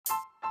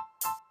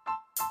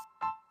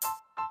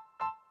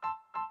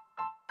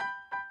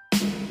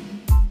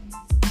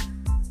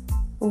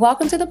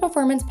Welcome to the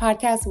Performance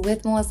Podcast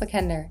with Melissa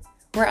Kender,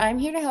 where I'm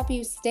here to help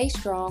you stay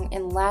strong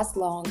and last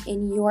long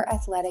in your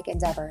athletic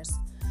endeavors.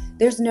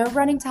 There's no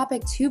running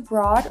topic too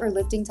broad or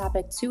lifting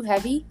topic too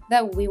heavy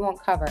that we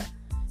won't cover.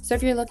 So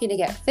if you're looking to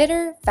get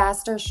fitter,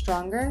 faster,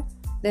 stronger,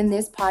 then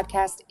this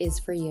podcast is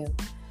for you.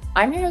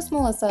 I'm your host,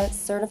 Melissa,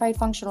 certified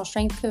functional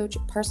strength coach,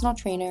 personal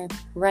trainer,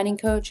 running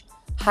coach,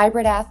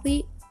 hybrid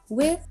athlete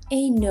with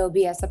a no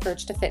BS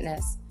approach to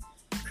fitness,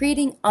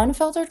 creating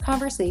unfiltered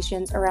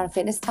conversations around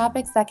fitness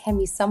topics that can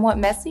be somewhat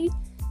messy,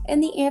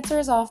 and the answer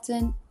is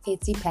often, it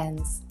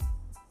depends.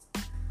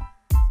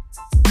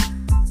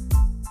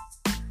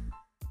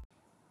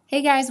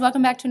 Hey guys,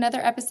 welcome back to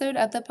another episode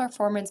of the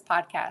Performance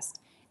Podcast.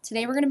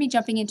 Today we're going to be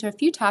jumping into a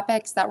few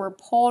topics that were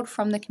pulled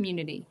from the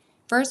community.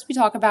 First, we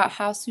talk about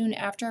how soon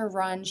after a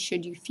run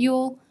should you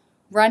fuel,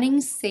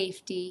 running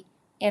safety,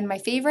 and my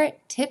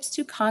favorite, tips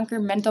to conquer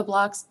mental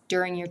blocks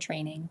during your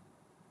training.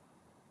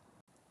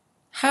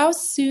 How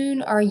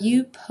soon are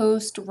you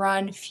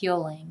post-run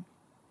fueling?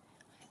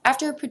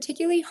 After a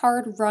particularly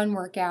hard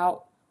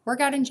workout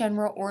in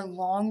general, or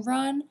long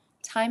run,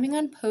 timing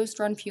on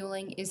post-run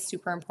fueling is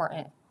super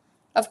important.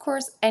 Of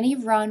course, any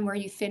run where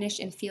you finish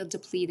and feel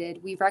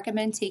depleted, we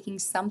recommend taking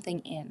something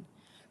in.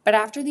 But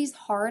after these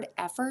hard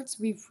efforts,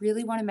 we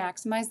really want to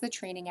maximize the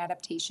training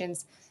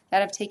adaptations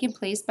that have taken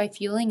place by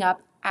fueling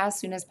up as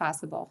soon as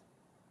possible.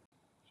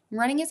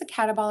 Running is a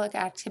catabolic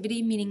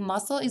activity, meaning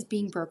muscle is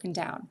being broken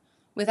down.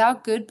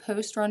 Without good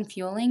post-run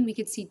fueling, we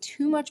could see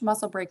too much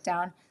muscle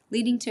breakdown,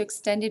 leading to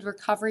extended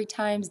recovery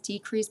times,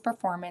 decreased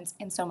performance,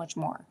 and so much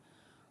more.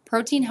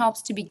 Protein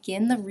helps to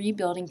begin the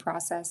rebuilding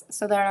process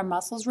so that our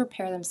muscles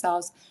repair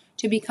themselves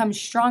to become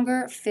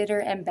stronger, fitter,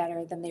 and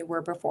better than they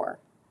were before.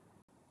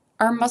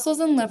 Our muscles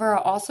and liver are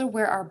also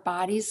where our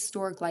bodies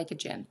store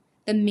glycogen,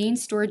 the main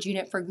storage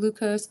unit for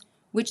glucose,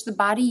 which the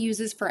body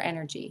uses for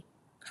energy.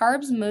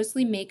 Carbs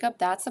mostly make up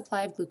that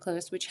supply of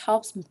glucose, which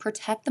helps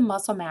protect the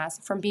muscle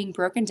mass from being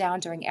broken down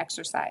during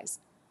exercise.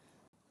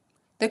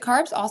 The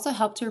carbs also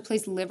help to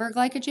replace liver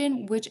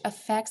glycogen, which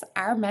affects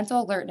our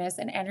mental alertness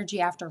and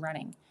energy after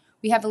running.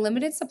 We have a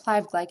limited supply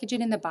of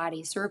glycogen in the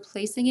body, so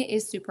replacing it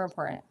is super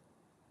important.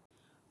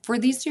 For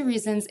these two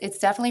reasons, it's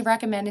definitely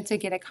recommended to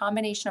get a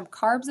combination of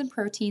carbs and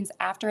proteins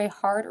after a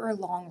hard or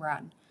long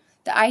run.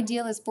 The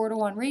ideal is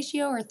 4-to-1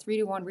 ratio or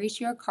 3-to-1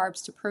 ratio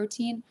carbs to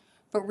protein,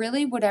 but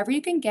really whatever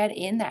you can get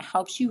in that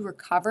helps you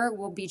recover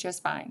will be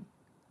just fine.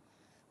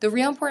 The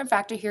real important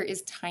factor here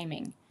is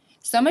timing.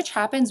 So much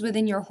happens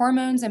within your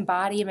hormones and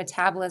body and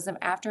metabolism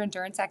after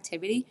endurance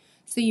activity,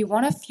 so you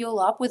want to fuel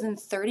up within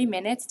 30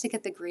 minutes to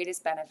get the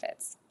greatest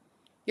benefits.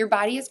 Your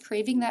body is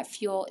craving that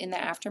fuel in the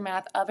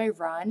aftermath of a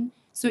run,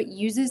 so it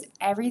uses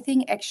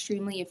everything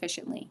extremely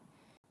efficiently.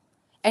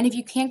 And if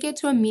you can't get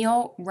to a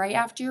meal right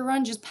after your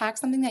run, just pack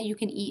something that you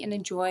can eat and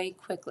enjoy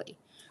quickly.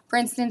 For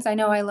instance, I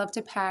know I love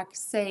to pack,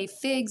 say,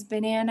 figs,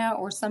 banana,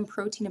 or some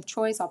protein of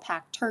choice. I'll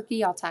pack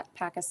turkey, I'll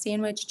pack a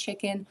sandwich,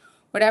 chicken,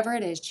 whatever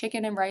it is,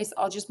 chicken and rice.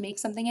 I'll just make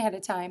something ahead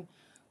of time,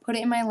 put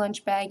it in my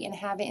lunch bag, and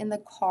have it in the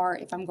car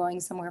if I'm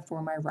going somewhere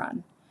for my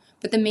run.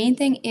 But the main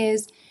thing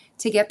is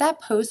to get that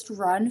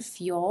post-run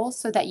fuel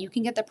so that you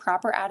can get the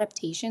proper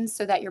adaptations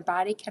so that your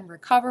body can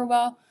recover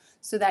well,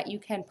 so that you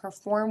can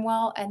perform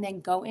well, and then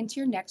go into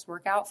your next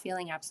workout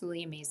feeling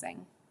absolutely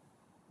amazing.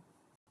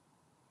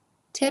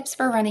 Tips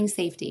for running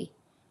safety.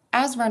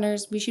 As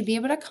runners, we should be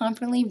able to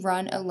confidently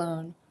run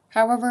alone.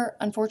 However,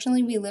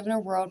 unfortunately, we live in a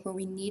world where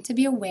we need to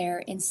be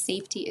aware and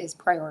safety is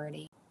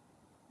priority.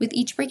 With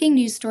each breaking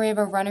news story of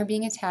a runner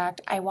being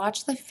attacked, I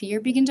watched the fear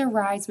begin to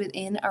rise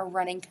within our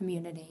running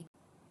community.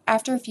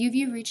 After a few of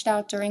you reached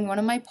out during one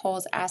of my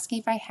polls asking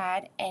if I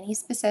had any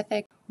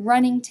specific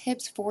running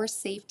tips for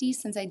safety,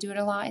 since I do it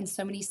a lot in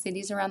so many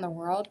cities around the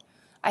world,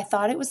 I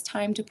thought it was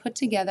time to put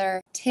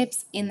together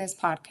tips in this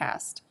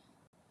podcast.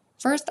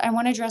 First, I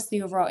want to address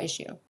the overall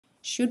issue.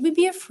 Should we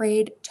be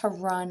afraid to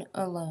run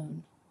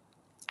alone?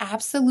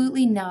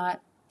 Absolutely not,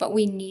 but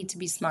we need to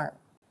be smart.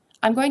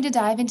 I'm going to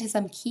dive into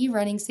some key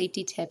running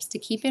safety tips to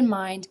keep in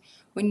mind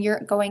when you're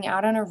going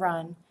out on a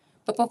run,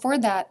 but before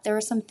that, there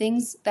are some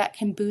things that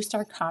can boost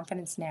our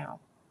confidence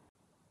now.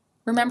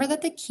 Remember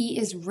that the key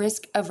is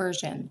risk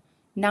aversion,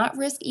 not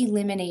risk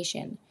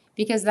elimination,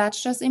 because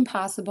that's just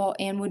impossible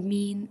and would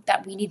mean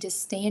that we need to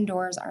stay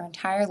indoors our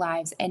entire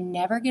lives and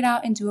never get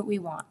out and do what we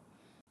want.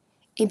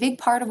 A big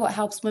part of what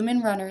helps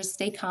women runners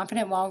stay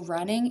confident while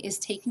running is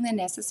taking the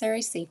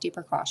necessary safety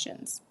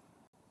precautions.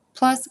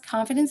 Plus,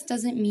 confidence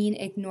doesn't mean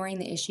ignoring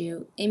the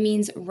issue. It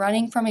means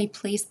running from a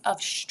place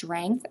of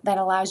strength that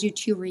allows you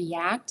to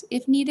react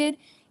if needed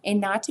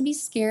and not to be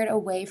scared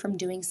away from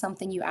doing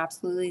something you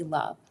absolutely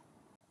love.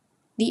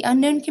 The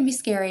unknown can be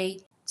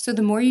scary, so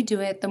the more you do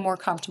it, the more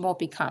comfortable it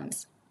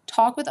becomes.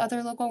 Talk with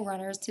other local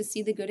runners to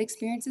see the good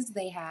experiences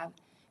they have.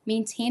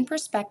 Maintain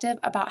perspective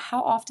about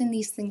how often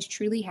these things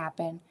truly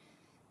happen.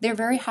 They're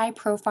very high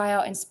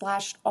profile and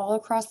splashed all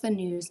across the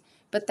news,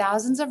 but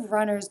thousands of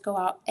runners go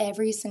out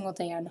every single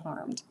day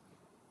unharmed.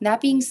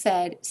 That being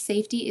said,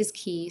 safety is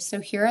key, so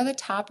here are the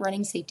top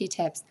running safety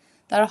tips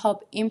that'll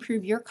help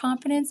improve your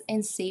confidence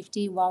and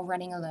safety while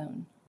running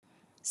alone.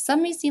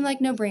 Some may seem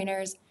like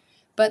no-brainers,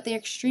 but they're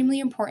extremely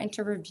important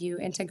to review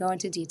and to go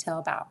into detail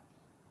about.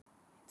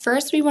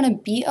 First, we want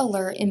to be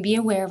alert and be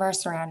aware of our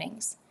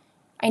surroundings.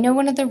 I know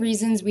one of the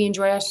reasons we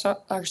enjoy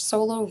our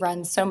solo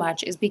runs so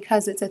much is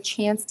because it's a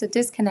chance to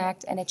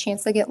disconnect and a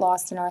chance to get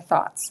lost in our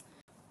thoughts.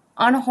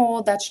 On a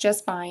whole, that's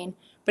just fine,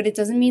 but it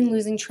doesn't mean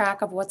losing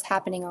track of what's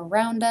happening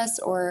around us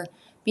or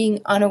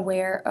being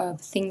unaware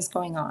of things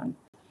going on.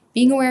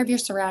 Being aware of your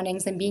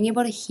surroundings and being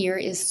able to hear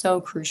is so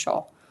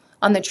crucial.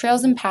 On the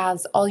trails and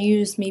paths, I'll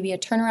use maybe a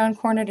turnaround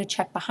corner to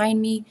check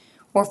behind me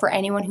or for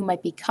anyone who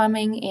might be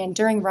coming, and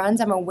during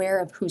runs, I'm aware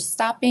of who's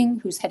stopping,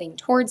 who's heading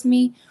towards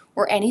me,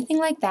 or anything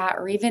like that,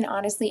 or even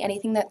honestly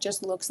anything that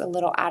just looks a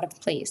little out of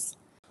place.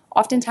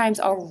 Oftentimes,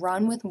 I'll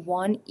run with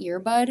one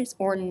earbud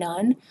or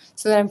none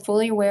so that I'm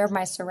fully aware of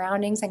my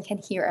surroundings and can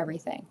hear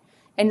everything.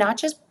 And not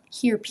just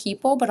hear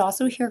people, but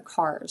also hear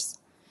cars.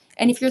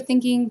 And if you're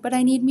thinking, but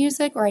I need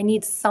music or I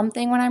need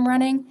something when I'm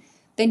running,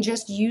 then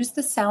just use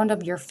the sound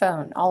of your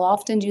phone. I'll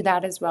often do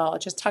that as well. I'll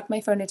just tuck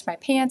my phone into my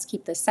pants,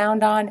 keep the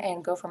sound on,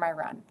 and go for my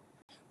run.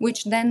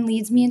 Which then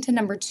leads me into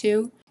number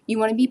 2. You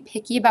want to be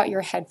picky about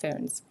your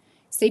headphones.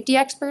 Safety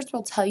experts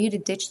will tell you to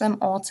ditch them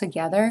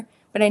altogether,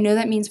 but I know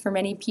that means for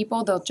many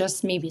people, they'll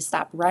just maybe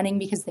stop running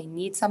because they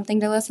need something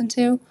to listen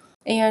to.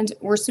 And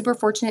we're super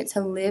fortunate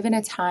to live in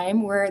a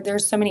time where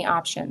there's so many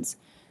options,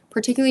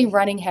 particularly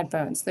running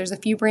headphones. There's a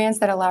few brands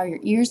that allow your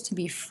ears to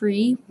be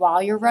free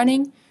while you're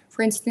running.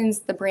 For instance,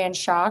 the brand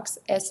Shokz,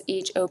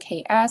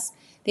 SHOKS,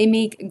 they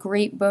make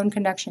great bone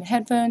conduction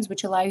headphones,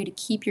 which allow you to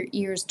keep your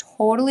ears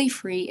totally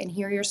free and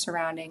hear your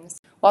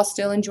surroundings while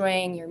still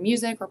enjoying your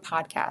music or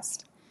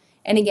podcast.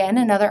 And again,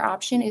 another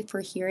option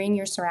for hearing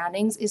your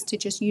surroundings is to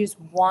just use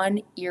one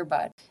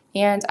earbud.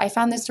 And I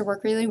found this to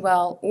work really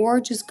well, or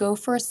just go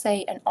for,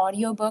 say, an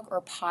audiobook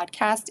or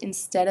podcast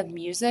instead of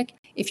music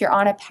if you're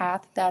on a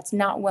path that's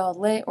not well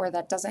lit or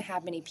that doesn't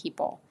have many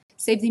people.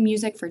 Save the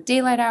music for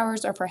daylight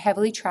hours or for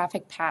heavily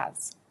trafficked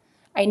paths.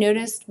 I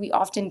noticed we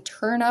often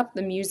turn up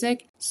the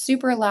music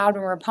super loud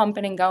when we're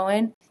pumping and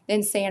going,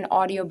 than say an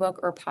audiobook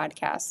or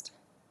podcast.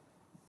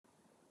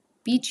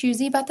 Be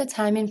choosy about the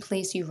time and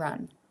place you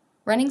run.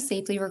 Running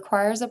safely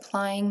requires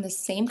applying the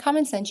same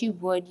common sense you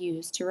would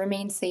use to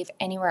remain safe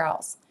anywhere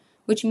else,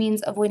 which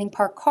means avoiding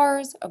parked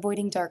cars,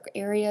 avoiding dark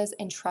areas,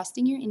 and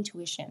trusting your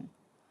intuition.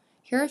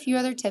 Here are a few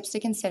other tips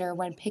to consider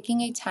when picking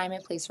a time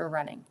and place for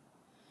running.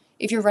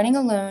 If you're running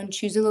alone,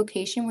 choose a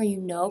location where you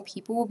know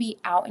people will be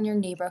out in your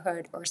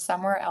neighborhood or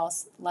somewhere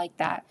else like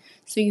that,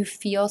 so you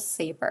feel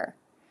safer.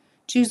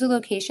 Choose a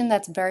location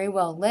that's very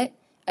well lit.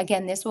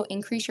 Again, this will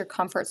increase your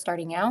comfort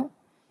starting out.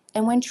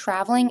 And when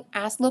traveling,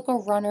 ask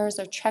local runners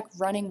or check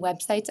running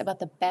websites about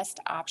the best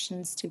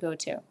options to go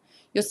to.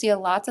 You'll see a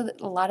lot of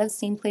the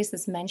same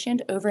places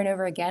mentioned over and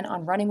over again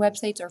on running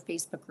websites or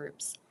Facebook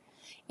groups.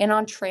 And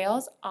on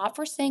trails, opt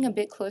for staying a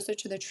bit closer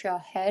to the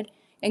trailhead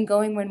and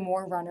going when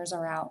more runners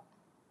are out.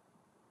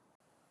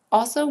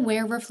 Also,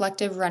 wear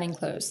reflective running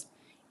clothes.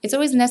 It's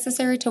always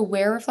necessary to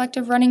wear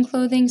reflective running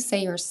clothing,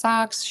 say your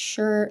socks,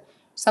 shirt,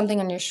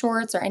 something on your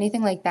shorts, or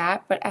anything like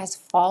that, but as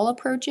fall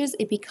approaches,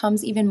 it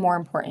becomes even more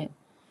important.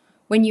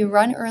 When you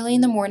run early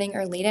in the morning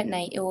or late at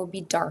night, it will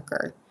be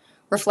darker.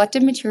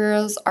 Reflective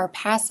materials are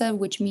passive,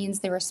 which means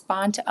they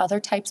respond to other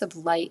types of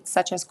light,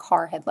 such as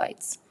car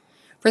headlights.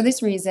 For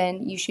this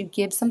reason, you should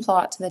give some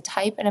thought to the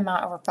type and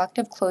amount of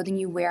reflective clothing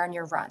you wear on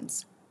your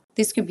runs.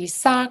 This could be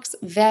socks,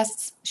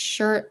 vests,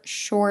 shirt,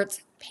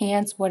 shorts,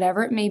 pants,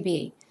 whatever it may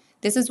be.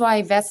 This is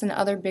why vests and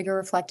other bigger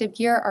reflective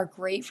gear are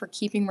great for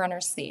keeping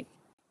runners safe.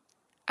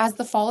 As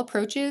the fall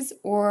approaches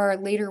or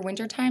later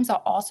winter times,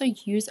 I'll also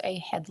use a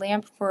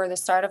headlamp for the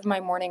start of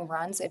my morning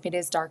runs if it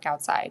is dark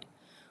outside.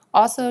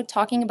 Also,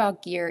 talking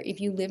about gear,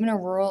 if you live in a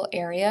rural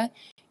area,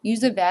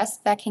 use a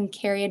vest that can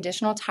carry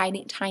additional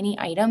tiny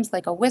items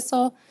like a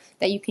whistle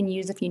that you can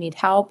use if you need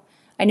help.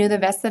 I know the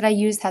vest that I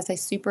use has a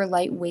super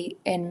lightweight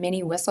and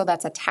mini whistle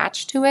that's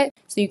attached to it,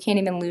 so you can't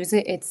even lose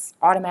it. It's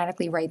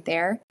automatically right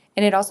there.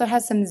 And it also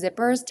has some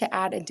zippers to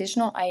add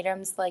additional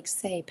items like,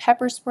 say,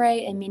 pepper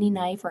spray, a mini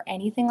knife, or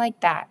anything like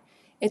that.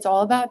 It's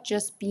all about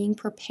just being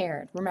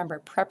prepared. Remember,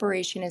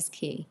 preparation is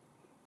key.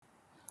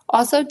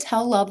 Also,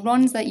 tell loved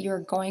ones that you're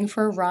going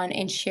for a run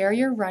and share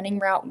your running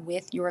route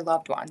with your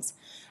loved ones.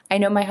 I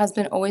know my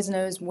husband always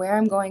knows where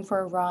I'm going for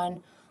a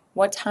run,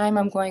 what time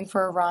I'm going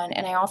for a run,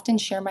 and I often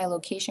share my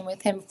location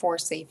with him for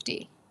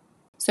safety.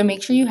 So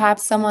make sure you have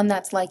someone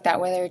that's like that,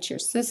 whether it's your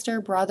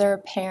sister, brother,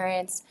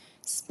 parents,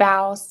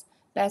 spouse,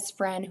 best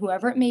friend,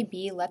 whoever it may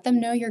be. Let them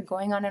know you're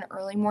going on an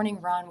early morning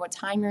run, what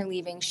time you're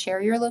leaving,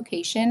 share your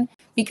location,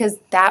 because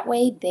that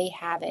way they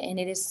have it, and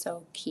it is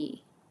so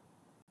key.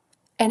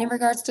 And in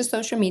regards to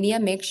social media,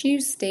 make sure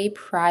you stay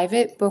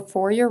private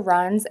before your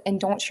runs and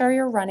don't share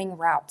your running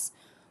routes.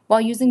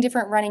 While using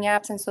different running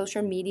apps and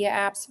social media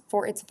apps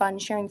for its fun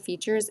sharing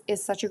features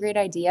is such a great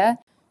idea,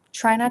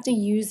 try not to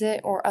use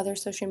it or other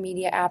social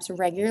media apps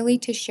regularly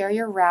to share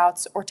your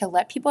routes or to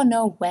let people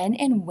know when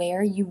and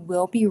where you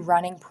will be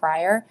running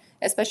prior,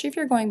 especially if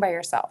you're going by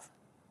yourself.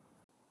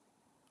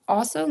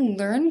 Also,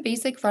 learn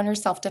basic runner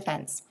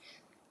self-defense.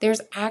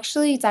 It's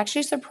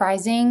actually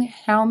surprising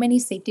how many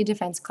safety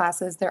defense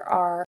classes there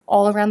are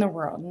all around the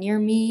world, near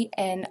me,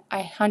 and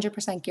I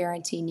 100%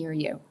 guarantee near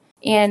you.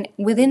 And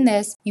within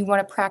this, you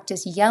want to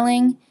practice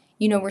yelling.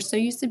 We're so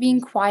used to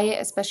being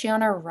quiet, especially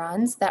on our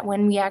runs, that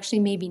when we actually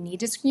maybe need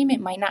to scream, it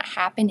might not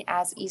happen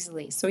as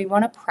easily. So we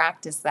want to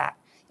practice that.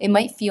 It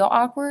might feel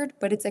awkward,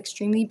 but it's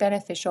extremely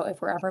beneficial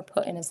if we're ever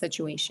put in a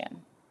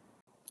situation.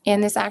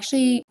 And this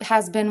actually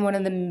has been one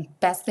of the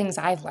best things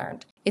I've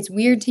learned. It's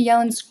weird to yell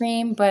and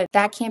scream, but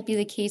that can't be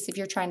the case if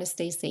you're trying to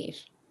stay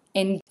safe.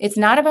 And it's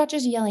not about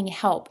just yelling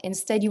help.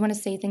 Instead, you want to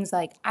say things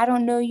like, I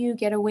don't know you,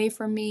 get away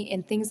from me,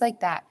 and things like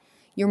that.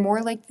 You're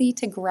more likely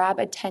to grab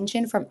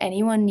attention from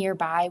anyone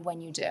nearby when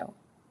you do.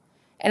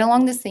 And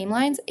along the same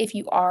lines, if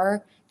you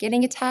are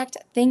getting attacked,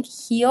 think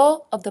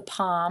heel of the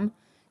palm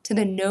to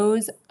the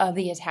nose of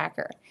the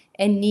attacker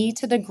and knee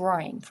to the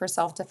groin for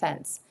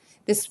self-defense.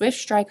 This swift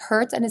strike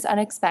hurts and is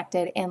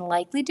unexpected and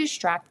likely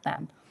distract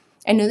them.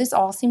 I know this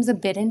all seems a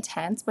bit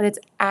intense, but it's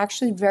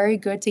actually very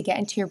good to get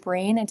into your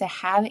brain and to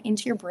have it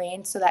into your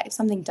brain so that if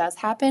something does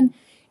happen,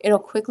 it'll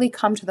quickly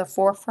come to the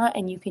forefront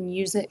and you can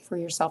use it for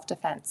your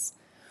self-defense.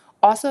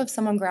 Also, if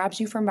someone grabs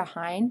you from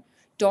behind,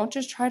 don't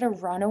just try to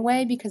run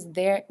away because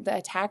the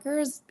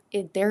attackers,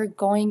 they're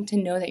going to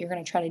know that you're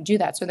going to try to do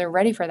that. So they're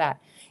ready for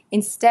that.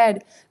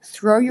 Instead,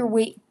 throw your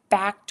weight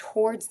back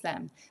towards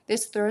them.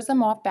 This throws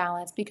them off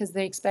balance because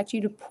they expect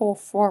you to pull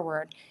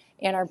forward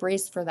and are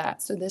braced for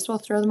that. So this will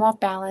throw them off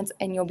balance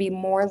and you'll be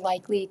more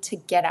likely to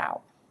get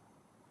out.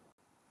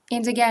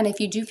 And again, if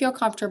you do feel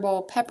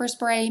comfortable, pepper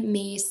spray,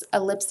 mace,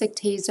 a lipstick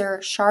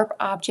taser, sharp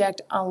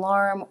object,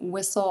 alarm,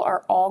 whistle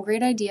are all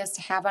great ideas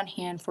to have on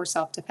hand for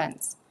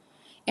self-defense.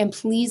 And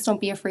please don't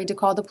be afraid to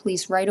call the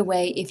police right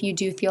away if you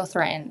do feel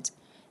threatened.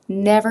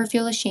 Never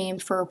feel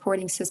ashamed for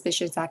reporting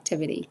suspicious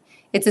activity.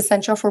 It's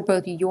essential for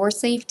both your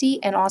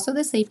safety and also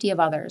the safety of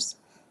others.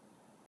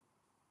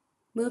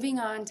 Moving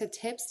on to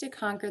tips to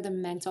conquer the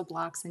mental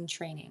blocks in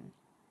training.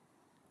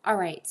 All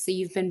right, so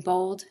you've been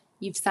bold,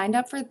 you've signed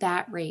up for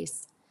that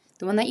race,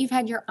 the one that you've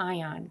had your eye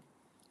on.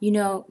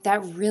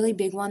 That really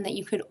big one that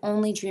you could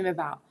only dream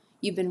about.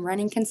 You've been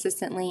running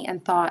consistently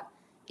and thought,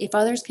 if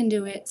others can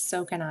do it,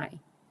 so can I.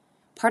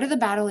 Part of the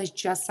battle is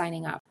just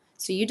signing up.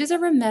 So you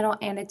deserve a medal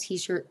and a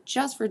t-shirt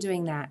just for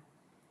doing that.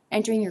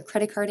 Entering your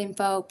credit card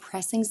info,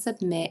 pressing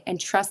submit, and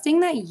trusting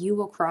that you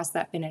will cross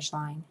that finish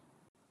line.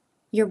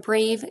 You're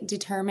brave,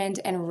 determined,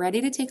 and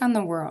ready to take on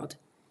the world.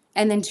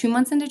 And then 2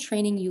 months into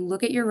training, you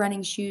look at your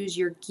running shoes,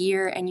 your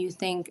gear, and you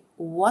think,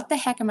 what the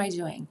heck am I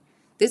doing?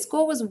 This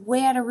goal was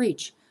way out of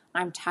reach.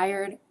 I'm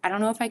tired. I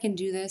don't know if I can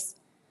do this.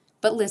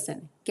 But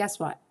listen, guess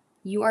what?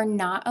 You are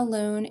not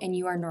alone and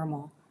you are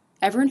normal.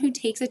 Everyone who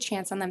takes a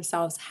chance on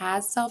themselves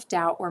has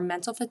self-doubt or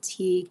mental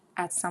fatigue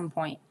at some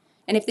point.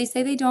 And if they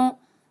say they don't,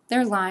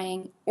 they're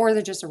lying or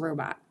they're just a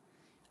robot.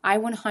 I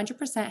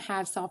 100%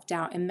 have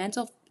self-doubt and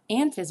mental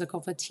and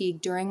physical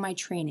fatigue during my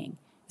training,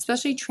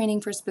 especially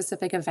training for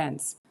specific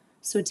events.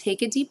 So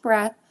take a deep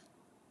breath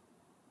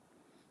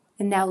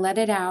and now let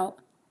it out.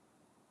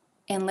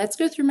 And let's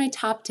go through my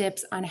top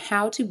tips on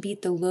how to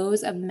beat the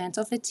lows of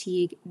mental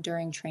fatigue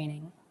during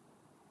training.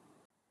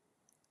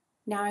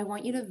 Now I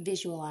want you to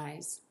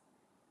visualize.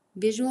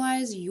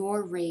 Visualize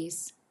your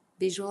race.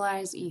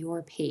 Visualize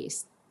your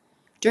pace.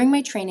 During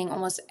my training,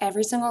 almost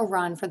every single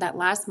run for that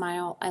last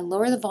mile, I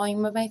lower the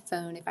volume of my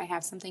phone if I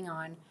have something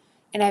on,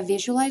 and I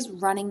visualize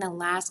running the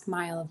last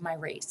mile of my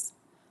race.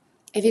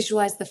 I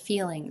visualize the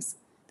feelings,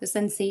 the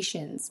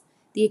sensations,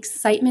 the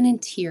excitement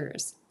and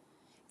tears.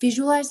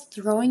 Visualize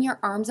throwing your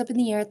arms up in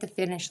the air at the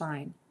finish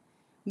line.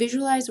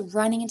 Visualize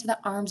running into the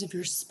arms of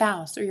your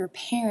spouse or your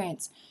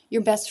parents,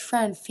 your best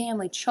friend,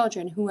 family,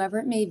 children, whoever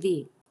it may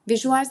be.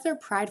 Visualize their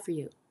pride for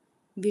you.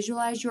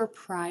 Visualize your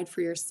pride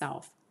for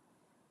yourself.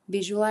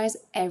 Visualize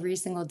every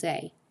single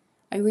day.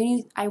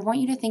 I want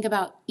you to think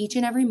about each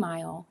and every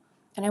mile,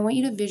 and I want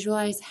you to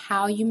visualize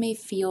how you may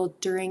feel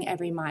during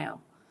every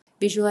mile.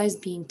 Visualize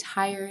being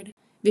tired.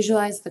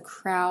 Visualize the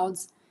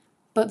crowds,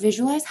 but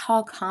visualize how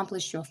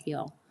accomplished you'll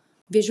feel.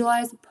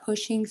 Visualize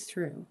pushing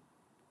through.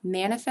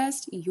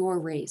 Manifest your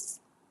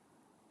race.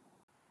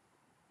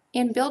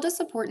 And build a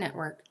support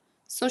network.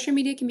 Social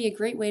media can be a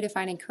great way to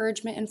find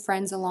encouragement and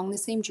friends along the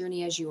same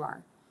journey as you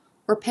are.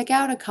 Or pick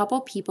out a couple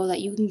people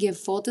that you can give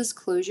full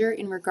disclosure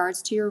in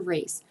regards to your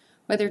race,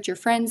 whether it's your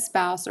friend,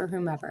 spouse, or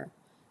whomever.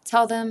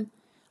 Tell them,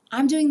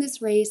 I'm doing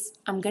this race,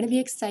 I'm going to be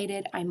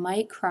excited, I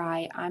might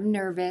cry, I'm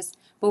nervous,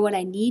 but what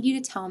I need you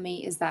to tell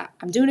me is that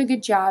I'm doing a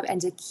good job and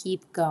to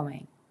keep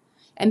going.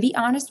 And be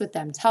honest with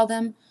them. Tell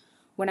them,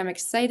 when I'm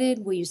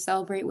excited, will you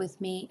celebrate with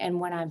me? And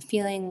when I'm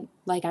feeling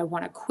like I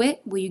want to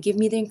quit, will you give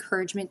me the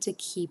encouragement to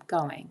keep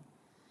going?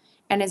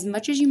 And as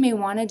much as you may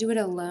want to do it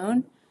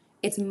alone,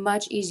 it's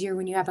much easier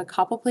when you have a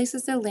couple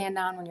places to land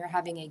on when you're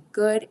having a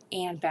good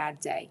and bad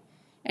day.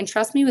 And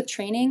trust me, with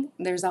training,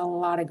 there's a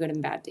lot of good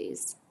and bad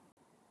days.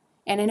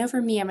 And I know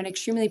for me, I'm an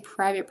extremely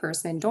private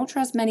person. Don't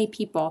trust many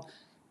people,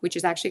 which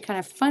is actually kind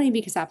of funny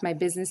because half my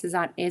business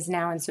is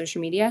now on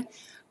social media,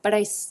 but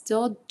I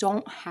still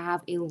don't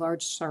have a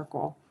large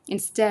circle.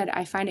 Instead,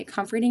 I find it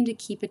comforting to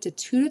keep it to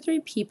 2 to 3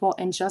 people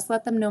and just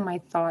let them know my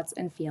thoughts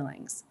and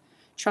feelings.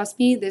 Trust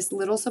me, this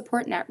little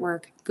support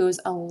network goes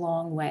a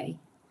long way.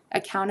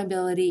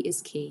 Accountability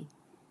is key.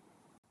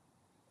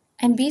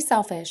 And be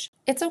selfish.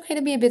 It's okay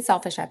to be a bit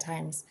selfish at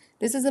times.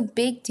 This is a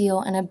big deal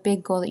and a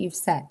big goal that you've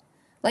set.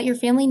 Let your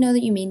family know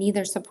that you may need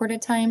their support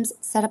at times,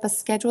 set up a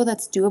schedule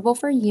that's doable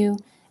for you,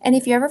 and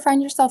if you ever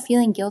find yourself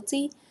feeling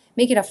guilty,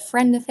 make it a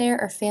friend affair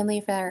or family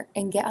affair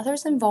and get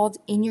others involved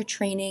in your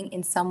training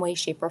in some way,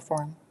 shape, or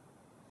form.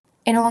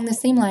 And along the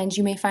same lines,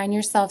 you may find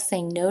yourself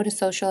saying no to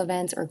social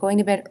events or going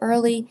to bed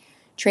early,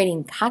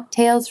 trading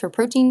cocktails for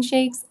protein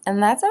shakes,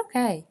 and that's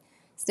okay.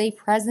 Stay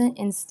present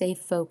and stay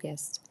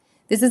focused.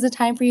 This is a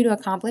time for you to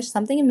accomplish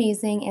something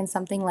amazing and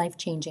something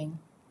life-changing.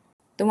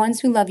 The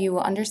ones who love you will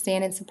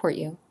understand and support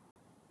you.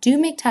 Do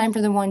make time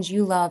for the ones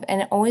you love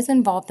and always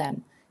involve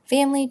them.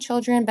 Family,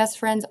 children, best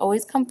friends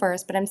always come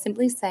first, but I'm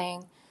simply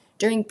saying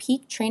during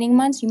peak training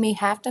months, you may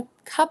have to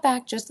cut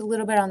back just a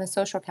little bit on the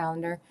social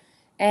calendar,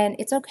 and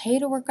it's okay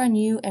to work on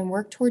you and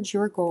work towards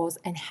your goals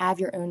and have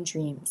your own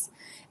dreams.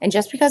 And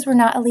just because we're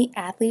not elite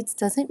athletes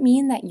doesn't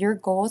mean that your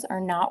goals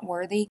are not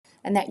worthy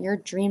and that your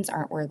dreams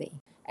aren't worthy.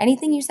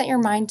 Anything you set your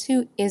mind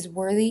to is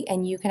worthy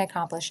and you can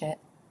accomplish it.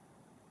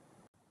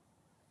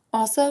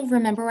 Also,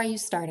 remember why you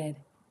started.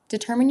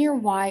 Determine your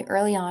why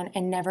early on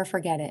and never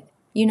forget it.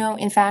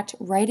 In fact,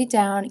 write it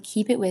down,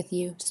 keep it with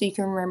you so you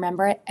can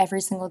remember it every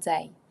single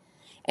day.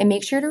 And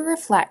make sure to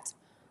reflect.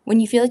 When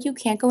you feel like you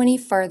can't go any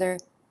further,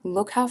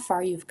 look how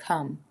far you've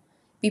come.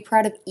 Be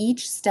proud of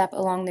each step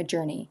along the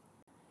journey.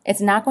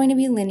 It's not going to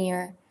be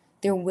linear.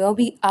 There will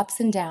be ups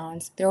and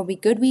downs. There will be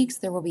good weeks.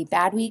 There will be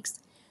bad weeks.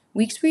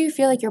 Weeks where you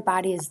feel like your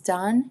body is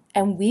done,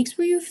 and weeks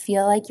where you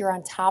feel like you're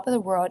on top of the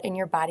world and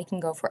your body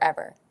can go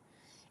forever.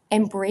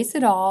 Embrace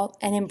it all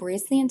and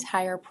embrace the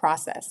entire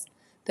process.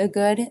 The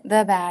good,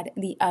 the bad,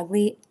 the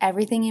ugly,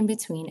 everything in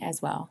between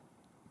as well.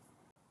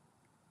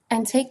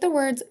 And take the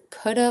words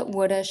coulda,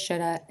 woulda,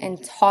 shoulda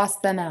and toss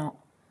them out.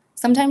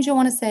 Sometimes you'll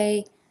want to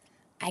say,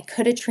 I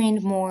could have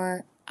trained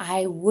more.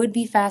 I would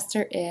be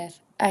faster if.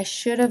 I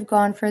should have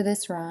gone for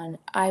this run.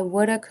 I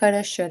woulda,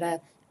 coulda,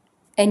 shoulda.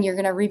 And you're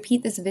going to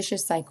repeat this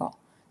vicious cycle.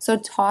 So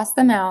toss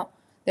them out.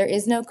 There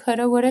is no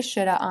coulda, woulda,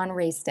 shoulda on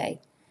race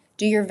day.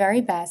 Do your very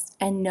best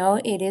and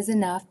know it is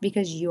enough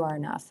because you are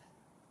enough.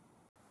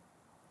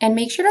 And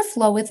make sure to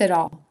flow with it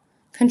all.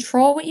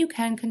 Control what you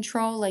can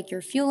control, like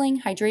your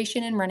fueling,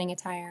 hydration, and running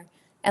attire,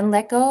 and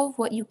let go of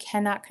what you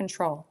cannot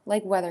control,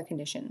 like weather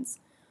conditions.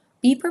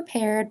 Be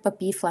prepared, but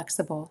be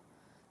flexible.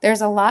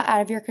 There's a lot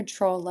out of your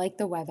control, like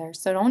the weather,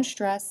 so don't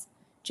stress,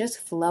 just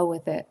flow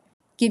with it.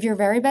 Give your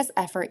very best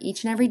effort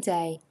each and every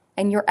day,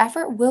 and your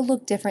effort will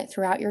look different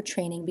throughout your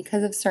training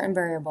because of certain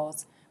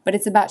variables, but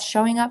it's about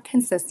showing up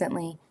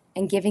consistently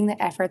and giving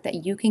the effort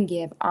that you can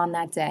give on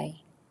that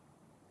day.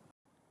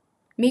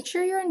 Make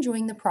sure you're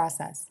enjoying the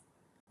process.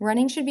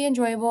 Running should be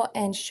enjoyable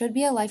and should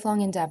be a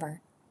lifelong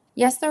endeavor.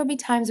 Yes, there will be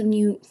times when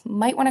you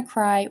might want to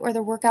cry or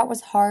the workout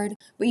was hard,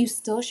 but you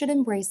still should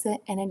embrace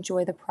it and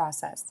enjoy the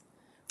process.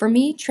 For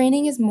me,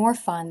 training is more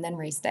fun than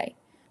race day.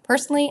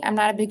 Personally, I'm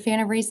not a big fan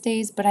of race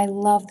days, but I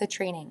love the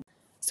training.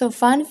 So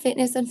fun,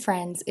 fitness, and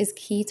friends is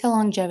key to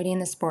longevity in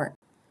the sport.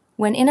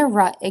 When in a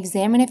rut,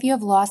 examine if you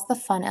have lost the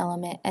fun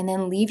element and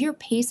then leave your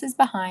paces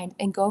behind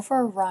and go for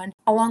a run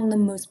along the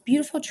most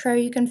beautiful trail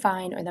you can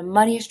find or the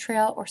muddiest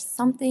trail or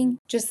something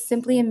just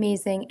simply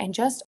amazing and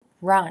just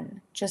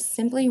run. Just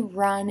simply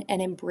run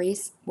and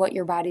embrace what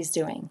your body's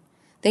doing.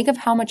 Think of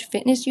how much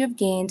fitness you have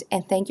gained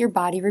and thank your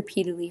body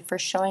repeatedly for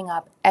showing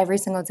up every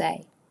single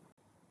day.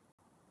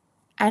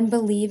 And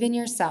believe in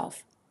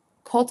yourself.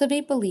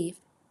 Cultivate belief,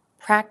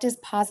 practice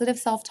positive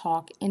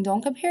self-talk, and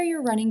don't compare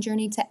your running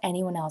journey to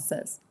anyone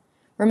else's.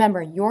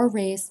 Remember, your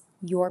race,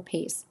 your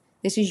pace.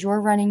 This is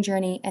your running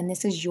journey, and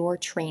this is your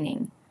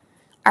training.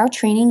 Our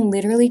training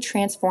literally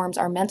transforms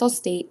our mental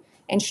state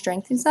and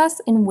strengthens us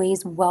in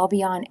ways well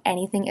beyond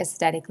anything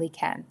aesthetically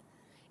can.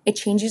 It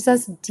changes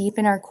us deep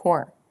in our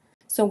core.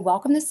 So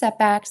welcome the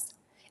setbacks,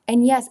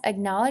 and yes,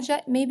 acknowledge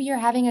that maybe you're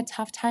having a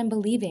tough time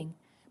believing,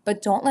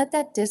 but don't let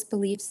that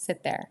disbelief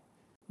sit there.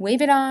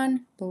 Wave it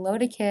on, blow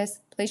it a kiss,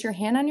 place your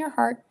hand on your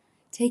heart,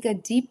 take a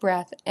deep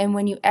breath, and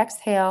when you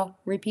exhale,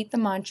 repeat the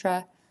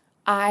mantra,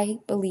 I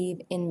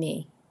believe in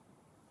me.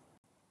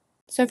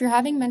 So if you're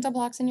having mental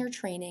blocks in your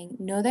training,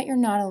 know that you're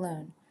not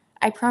alone.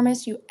 I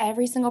promise you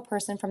every single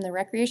person from the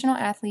recreational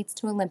athletes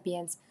to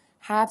Olympians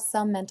have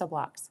some mental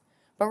blocks.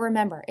 But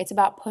remember, it's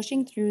about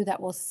pushing through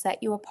that will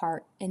set you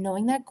apart and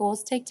knowing that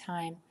goals take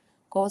time,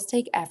 goals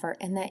take effort,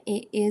 and that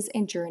it is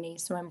a journey,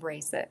 so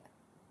embrace it.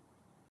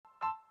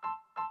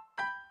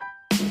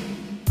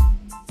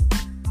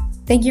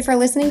 Thank you for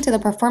listening to the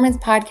Performance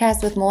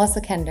Podcast with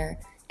Melissa Kender.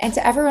 And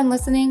to everyone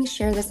listening,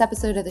 share this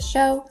episode of the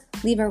show,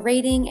 leave a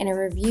rating and a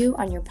review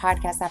on your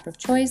podcast app of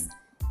choice.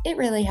 It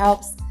really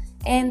helps.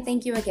 And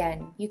thank you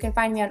again. You can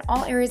find me on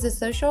all areas of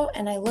social,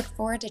 and I look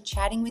forward to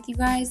chatting with you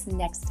guys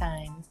next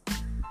time.